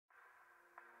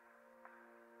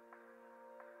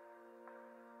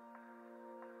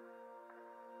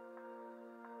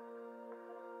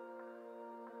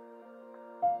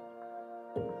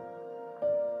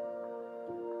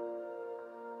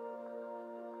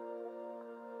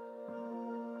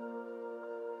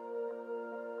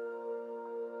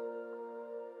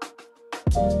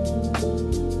Hi,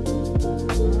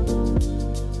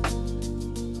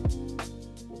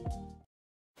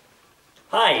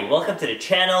 welcome to the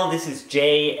channel. This is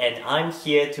Jay and I'm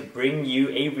here to bring you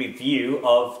a review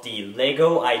of the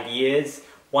LEGO Ideas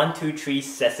 123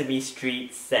 Sesame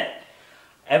Street set.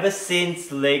 Ever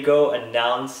since LEGO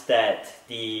announced that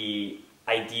the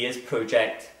Ideas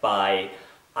project by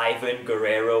Ivan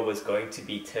Guerrero was going to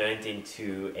be turned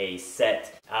into a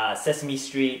set, Sesame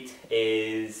Street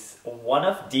is one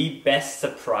of the best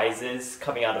surprises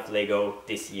coming out of LEGO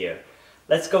this year.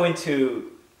 Let's go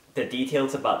into the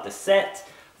details about the set.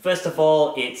 First of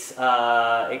all, it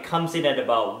comes in at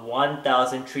about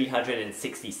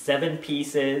 1,367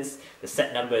 pieces. The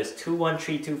set number is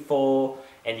 21324,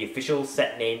 and the official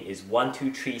set name is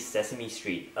 123 Sesame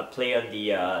Street, a play on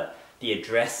the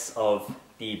address of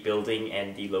the building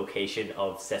and the location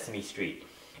of Sesame Street.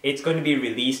 It's going to be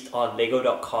released on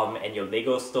Lego.com and your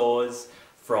Lego stores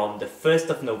from the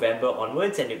 1st of November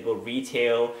onwards, and it will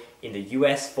retail in the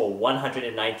US for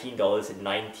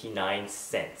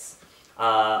 $119.99.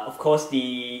 Of course,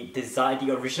 the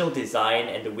original design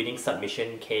and the winning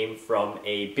submission came from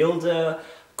a builder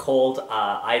called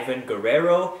Ivan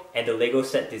Guerrero, and the Lego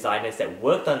set designers that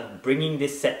worked on bringing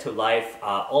this set to life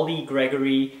are Ollie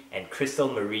Gregory and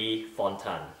Crystal Marie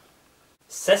Fontan.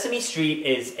 Sesame Street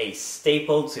is a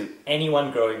staple to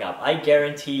anyone growing up. I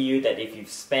guarantee you that if you've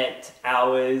spent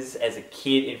hours as a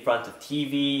kid in front of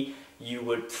TV, you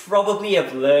would probably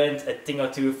have learned a thing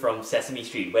or two from Sesame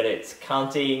Street, whether it's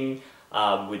counting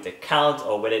with the count,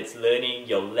 or whether it's learning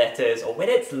your letters, or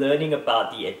whether it's learning about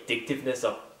the addictiveness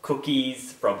of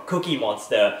cookies from Cookie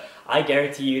Monster. I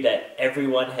guarantee you that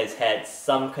everyone has had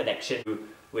some connection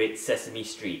with Sesame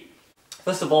Street.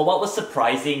 First of all, what was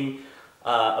surprising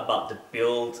about the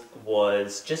build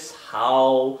was just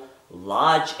how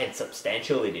large and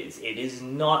substantial it is. It is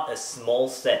not a small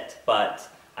set, but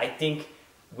I think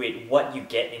with what you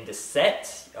get in the set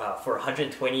for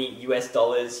 $120 US,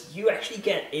 you actually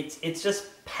get it's just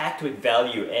packed with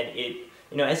value, and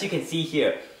as you can see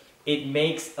here, it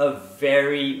makes a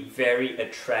very, very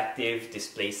attractive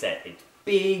display set. It's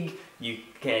big, you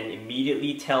can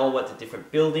immediately tell what the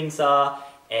different buildings are,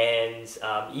 and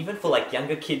even for like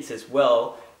younger kids as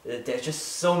well, there's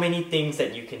just so many things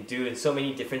that you can do and so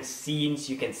many different scenes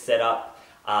you can set up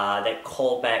that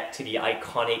call back to the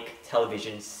iconic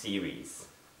television series.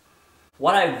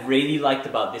 What I really liked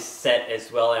about this set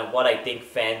as well, and what I think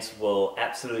fans will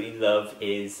absolutely love,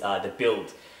 is the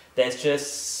build. There's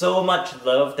just so much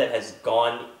love that has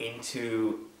gone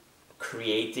into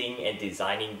creating and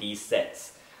designing these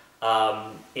sets.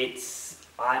 I'm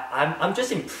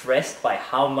just impressed by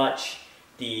how much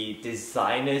the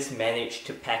designers managed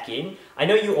to pack in. I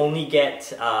know you only get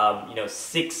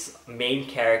 6 main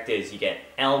characters. You get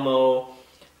Elmo,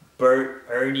 Bert,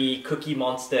 Ernie, Cookie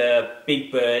Monster, Big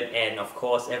Bird, and of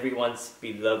course everyone's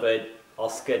beloved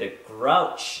Oscar the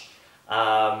Grouch.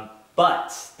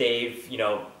 But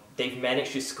they've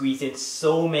managed to squeeze in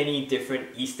so many different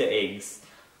Easter eggs.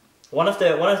 One of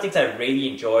the things I really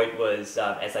enjoyed was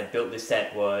as I built this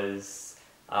set was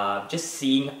just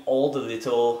seeing all the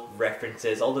little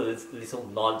references, all the little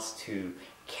nods to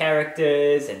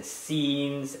characters and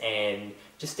scenes, and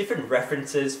just different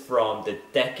references from the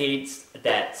decades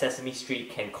that Sesame Street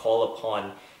can call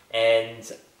upon.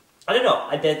 And I don't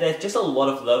know, there's just a lot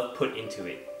of love put into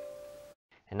it.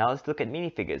 And now let's look at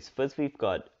minifigures. First we've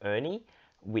got Ernie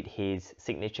with his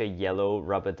signature yellow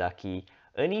rubber ducky.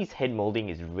 Ernie's head molding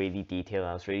is really detailed.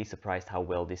 I was really surprised how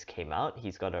well this came out.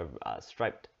 He's got a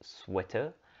striped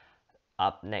sweater.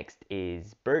 Up next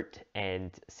is Bert,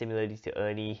 and similarly to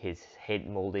Ernie, his head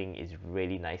molding is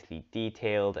really nicely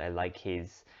detailed. I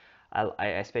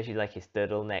especially like his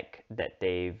turtleneck that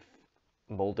they've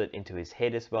molded into his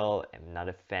head as well.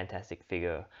 Another fantastic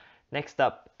figure. Next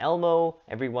up, Elmo,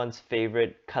 everyone's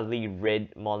favorite cuddly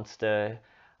red monster.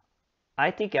 I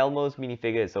think Elmo's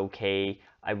minifigure is okay.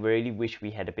 I really wish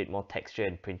we had a bit more texture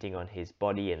and printing on his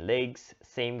body and legs.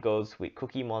 Same goes with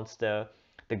Cookie Monster.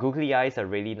 The googly eyes are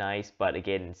really nice, but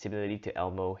again, similarly to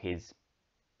Elmo, his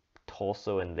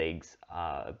torso and legs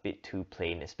are a bit too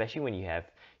plain, especially when you have,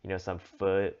 some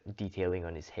fur detailing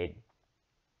on his head.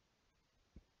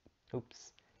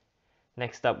 Oops.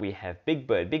 Next up, we have Big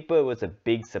Bird. Big Bird was a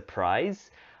big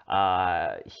surprise.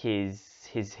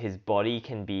 His body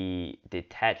can be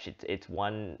detached. It's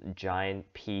one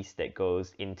giant piece that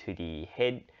goes into the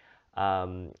head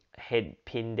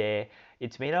pin there.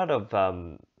 It's made out of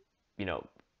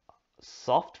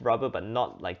soft rubber, but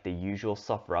not like the usual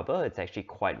soft rubber. It's actually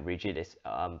quite rigid,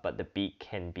 but the beak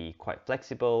can be quite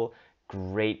flexible.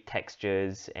 Great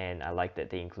textures, and I like that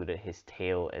they included his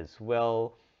tail as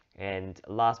well. And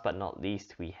last but not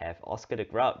least, we have Oscar the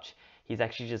Grouch. He's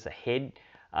actually just a head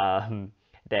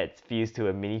that's fused to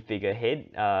a minifigure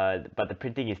head, but the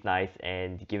printing is nice,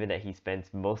 and given that he spends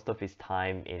most of his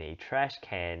time in a trash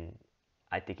can,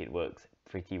 I think it works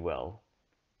pretty well.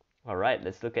 Alright,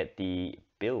 let's look at the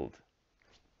build.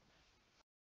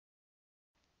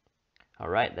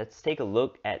 Alright, let's take a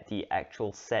look at the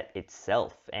actual set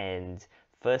itself. And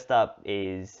first up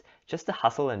is just the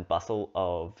hustle and bustle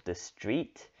of the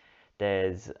street.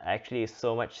 There's actually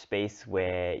so much space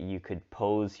where you could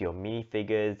pose your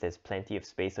minifigures. There's plenty of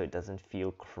space so it doesn't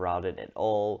feel crowded at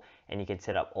all. And you can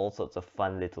set up all sorts of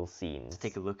fun little scenes. Let's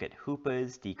take a look at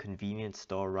Hooper's, the convenience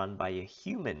store run by a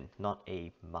human, not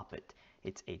a Muppet.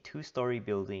 It's a two-story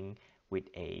building with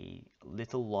a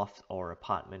little loft or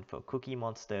apartment for Cookie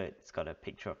Monster. It's got a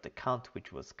picture of the Count,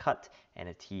 which was cut, and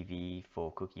a TV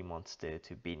for Cookie Monster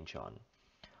to binge on.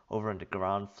 Over on the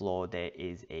ground floor, there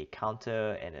is a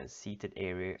counter and a seated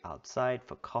area outside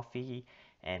for coffee.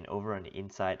 And over on the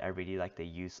inside, I really like the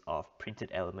use of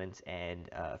printed elements and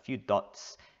a few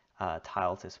dots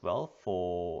tiles as well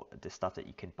for the stuff that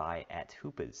you can buy at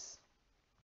Hooper's.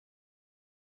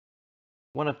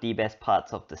 One of the best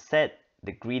parts of the set,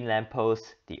 the green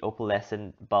lamppost, the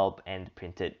opalescent bulb, and the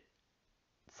printed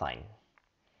sign.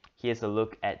 Here's a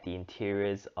look at the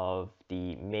interiors of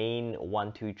the main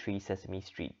 123 Sesame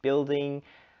Street building.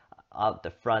 Out the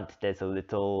front, there's a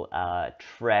little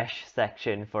trash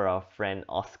section for our friend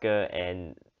Oscar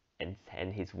and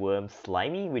his worm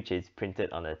Slimy, which is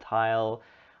printed on a tile.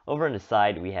 Over on the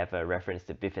side, we have a reference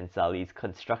to Biff and Sally's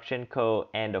Construction Co.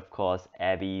 and of course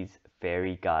Abby's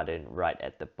Fairy Garden right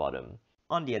at the bottom.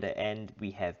 On the other end, we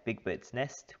have Big Bird's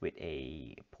Nest with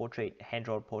a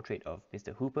hand-drawn portrait of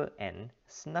Mr. Hooper and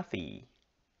Snuffy.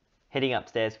 Heading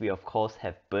upstairs, we of course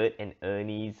have Bert and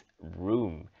Ernie's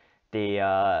room. They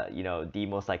are, the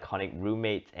most iconic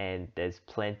roommates, and there's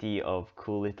plenty of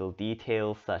cool little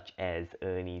details such as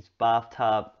Ernie's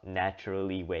bathtub,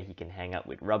 naturally where he can hang out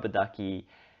with Rubber Ducky,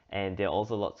 and there are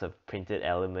also lots of printed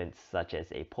elements such as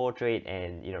a portrait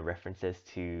and references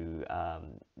to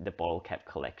the bottle cap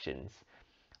collections.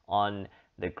 On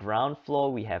the ground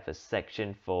floor, we have a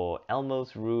section for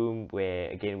Elmo's room where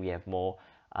again we have more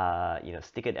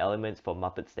stickered elements for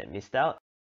Muppets that missed out.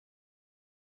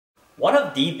 One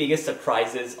of the biggest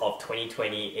surprises of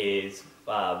 2020 is,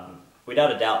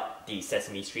 without a doubt, the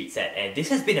Sesame Street set. And this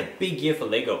has been a big year for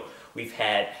LEGO. We've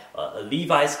had a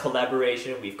Levi's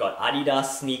collaboration, we've got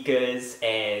Adidas sneakers,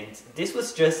 and this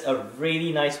was just a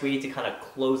really nice way to kind of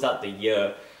close out the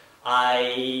year.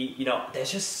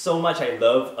 There's just so much I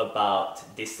love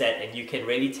about this set, and you can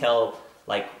really tell,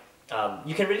 from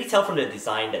the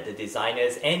design that the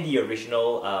designers and the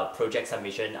original Project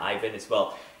Submission, Ivan as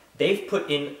well, they've put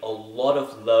in a lot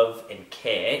of love and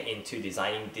care into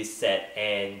designing this set,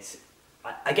 and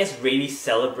I guess really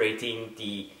celebrating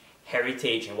the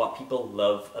heritage and what people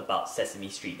love about Sesame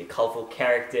Street, the colorful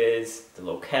characters, the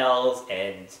locales,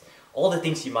 and all the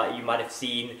things you might have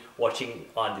seen watching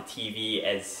on the TV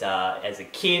as a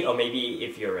kid, or maybe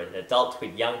if you're an adult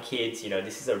with young kids.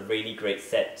 This is a really great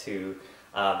set to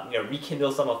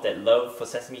rekindle some of that love for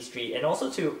Sesame Street, and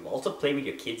also to play with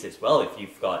your kids as well if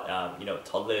you've got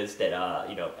toddlers that are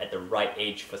at the right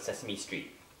age for Sesame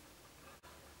Street.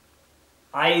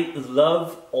 I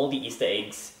love all the Easter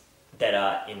eggs that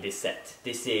are in this set.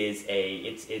 This is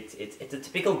it's a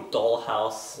typical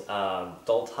dollhouse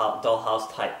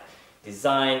type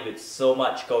design with so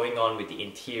much going on with the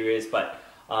interiors, but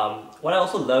what I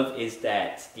also love is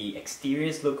that the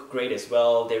exteriors look great as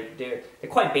well. They're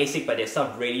quite basic, but there's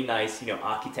some really nice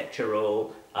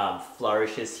architectural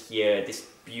flourishes here. This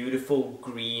beautiful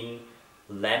green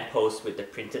lamppost with the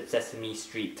printed Sesame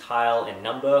Street tile and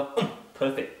number,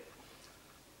 perfect.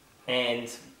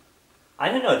 And I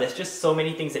don't know, there's just so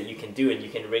many things that you can do, and you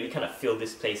can really kind of fill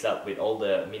this place up with all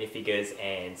the minifigures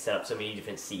and set up so many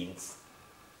different scenes.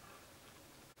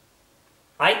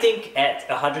 I think at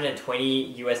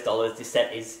 $120 this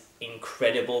set is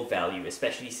incredible value,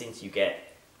 especially since you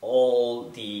get all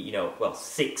the,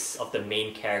 6 of the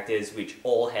main characters, which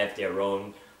all have their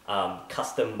own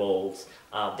custom molds.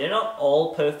 They're not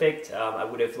all perfect. I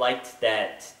would have liked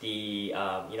that the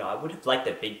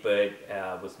Big Bird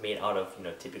was made out of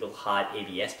typical hard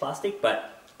ABS plastic,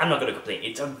 but I'm not going to complain.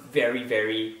 It's a very,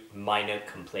 very minor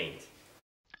complaint.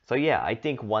 So yeah, I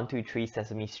think 123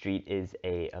 Sesame Street is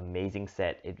an amazing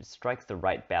set. It strikes the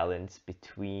right balance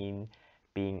between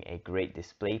being a great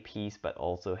display piece, but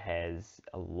also has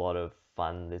a lot of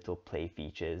fun little play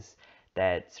features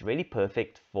that's really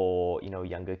perfect for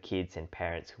younger kids and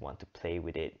parents who want to play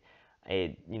with it.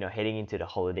 Heading into the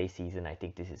holiday season, I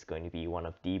think this is going to be one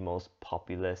of the most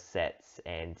popular sets,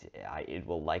 and it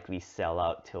will likely sell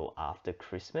out till after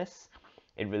Christmas.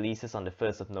 It releases on the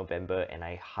 1st of November, and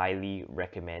I highly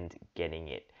recommend getting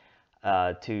it.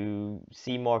 To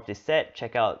see more of this set,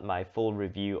 check out my full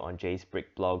review on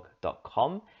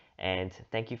jaysbrickblog.com. And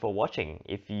thank you for watching.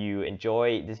 If you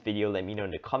enjoy this video, let me know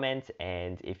in the comments.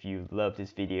 And if you love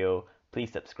this video,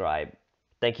 please subscribe.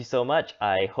 Thank you so much.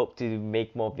 I hope to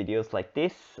make more videos like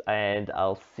this, and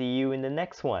I'll see you in the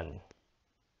next one.